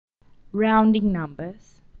rounding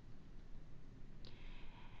numbers.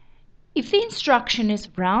 If the instruction is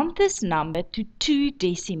round this number to 2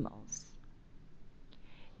 decimals,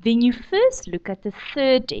 then you first look at the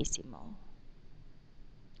third decimal,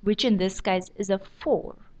 which in this case is a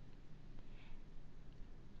 4.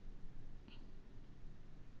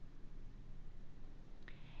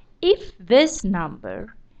 If this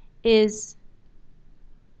number is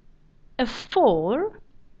a 4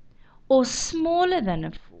 or smaller than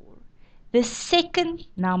a 4, the second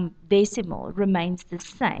decimal remains the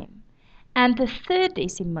same and the third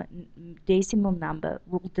decimal number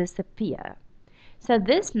will disappear. So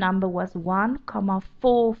this number was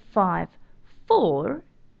 1,454,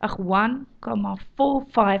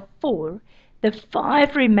 1,454, the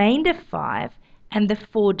 5 remained a 5 and the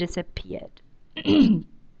 4 disappeared.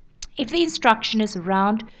 If the instruction is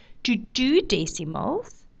round to 2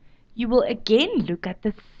 decimals, you will again look at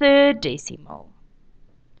the third decimal.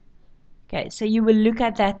 Okay, so you will look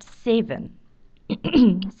at that 7.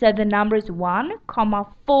 So the number is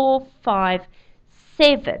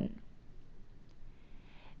 1,457.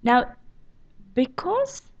 Now,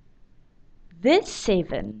 because this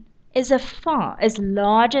 7 is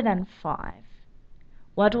larger than 5,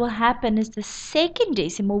 what will happen is the second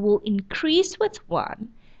decimal will increase with 1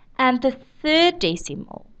 and the third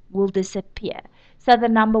decimal will disappear. So the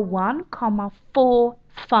number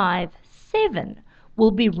 1,457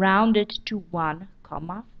 will be rounded to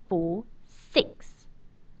 1,46.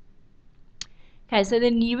 Okay, so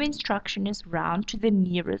the new instruction is round to the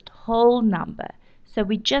nearest whole number. So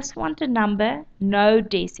we just want a number, no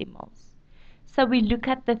decimals. So we look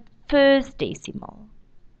at the first decimal.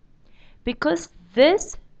 Because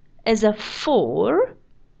this is a 4,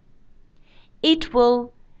 it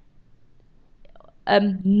will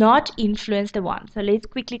not influence the 1. So let's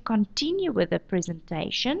quickly continue with the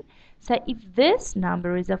presentation. So if this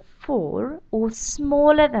number is a 4 or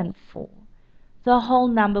smaller than 4, the whole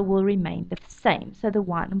number will remain the same. So the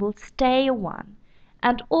 1 will stay a 1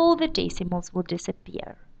 and all the decimals will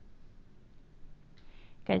disappear.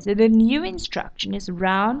 Okay, so the new instruction is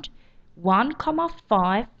round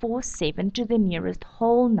 1,547 to the nearest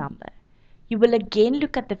whole number. You will again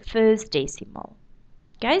look at the first decimal.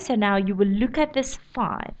 Okay, so now you will look at this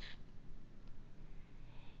 5.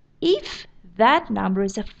 If that number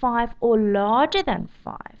is a 5 or larger than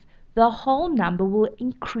 5, the whole number will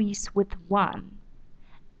increase with 1.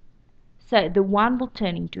 So the 1 will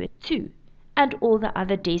turn into a 2 and all the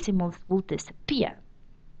other decimals will disappear.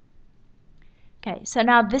 Okay, so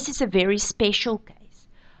now this is a very special case.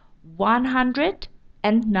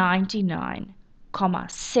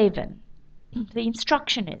 199,7. The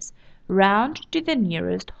instruction is round to the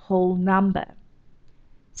nearest whole number.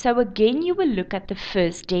 So again you will look at the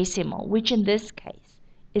first decimal, which in this case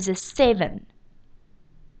is a 7.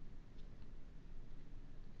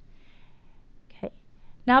 Okay.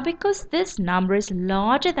 Now because this number is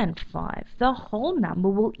larger than 5, the whole number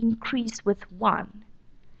will increase with 1.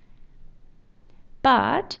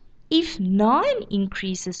 But if 9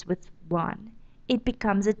 increases with 1, it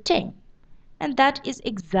becomes a 10. And that is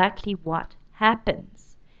exactly what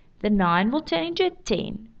happens. The 9 will turn into a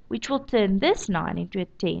 10, which will turn this 9 into a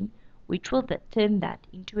 10, which will turn that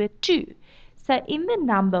into a 2. So in the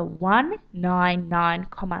number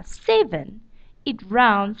 199,7, it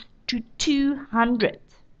rounds to 200.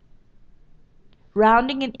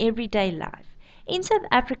 Rounding in everyday life. In South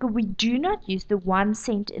Africa, we do not use the 1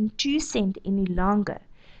 cent and 2 cent any longer.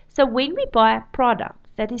 So when we buy a product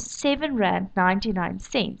that is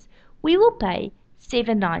R7.99, we will pay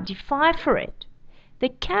R7.95 for it. The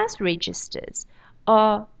cash registers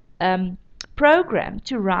are programmed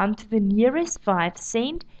to round to the nearest 5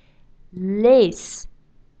 cent less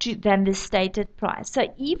than the stated price.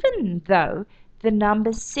 So even though the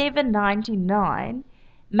number R7.99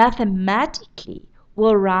 mathematically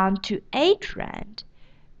will round to 8 rand,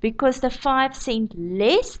 because the 5 cent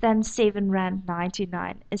less than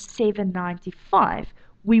R7.99 is R7.95,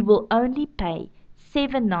 we will only pay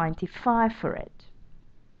R7.95 for it.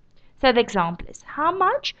 So the example is, how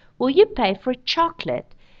much will you pay for a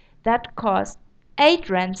chocolate that costs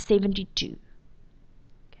R8.72?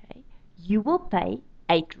 Okay, you will pay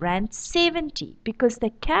R8.70 because the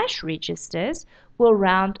cash registers will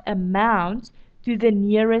round amounts to the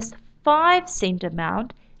nearest 5 cent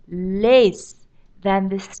amount less than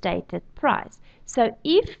the stated price. So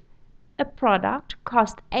if a product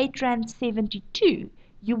costs R8.72,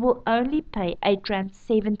 you will only pay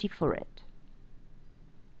R8.70 for it.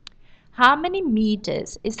 How many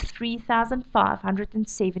meters is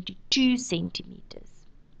 3,572 centimeters?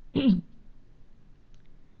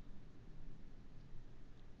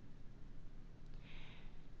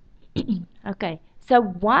 Okay, so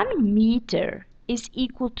 1 meter is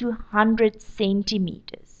equal to 100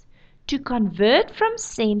 centimeters. To convert from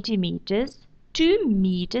centimeters to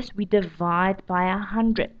meters, we divide by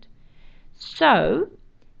 100. So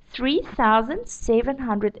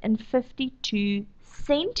 3,752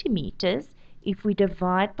 centimeters, if we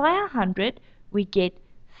divide by 100, we get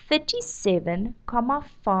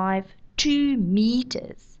 37,52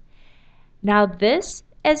 meters. Now this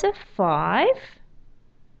is a 5,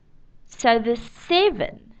 so the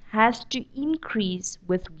 7 has to increase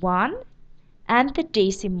with 1 and the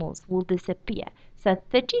decimals will disappear. So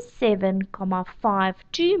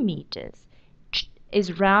 37,52 meters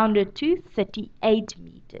is rounded to 38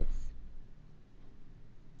 meters.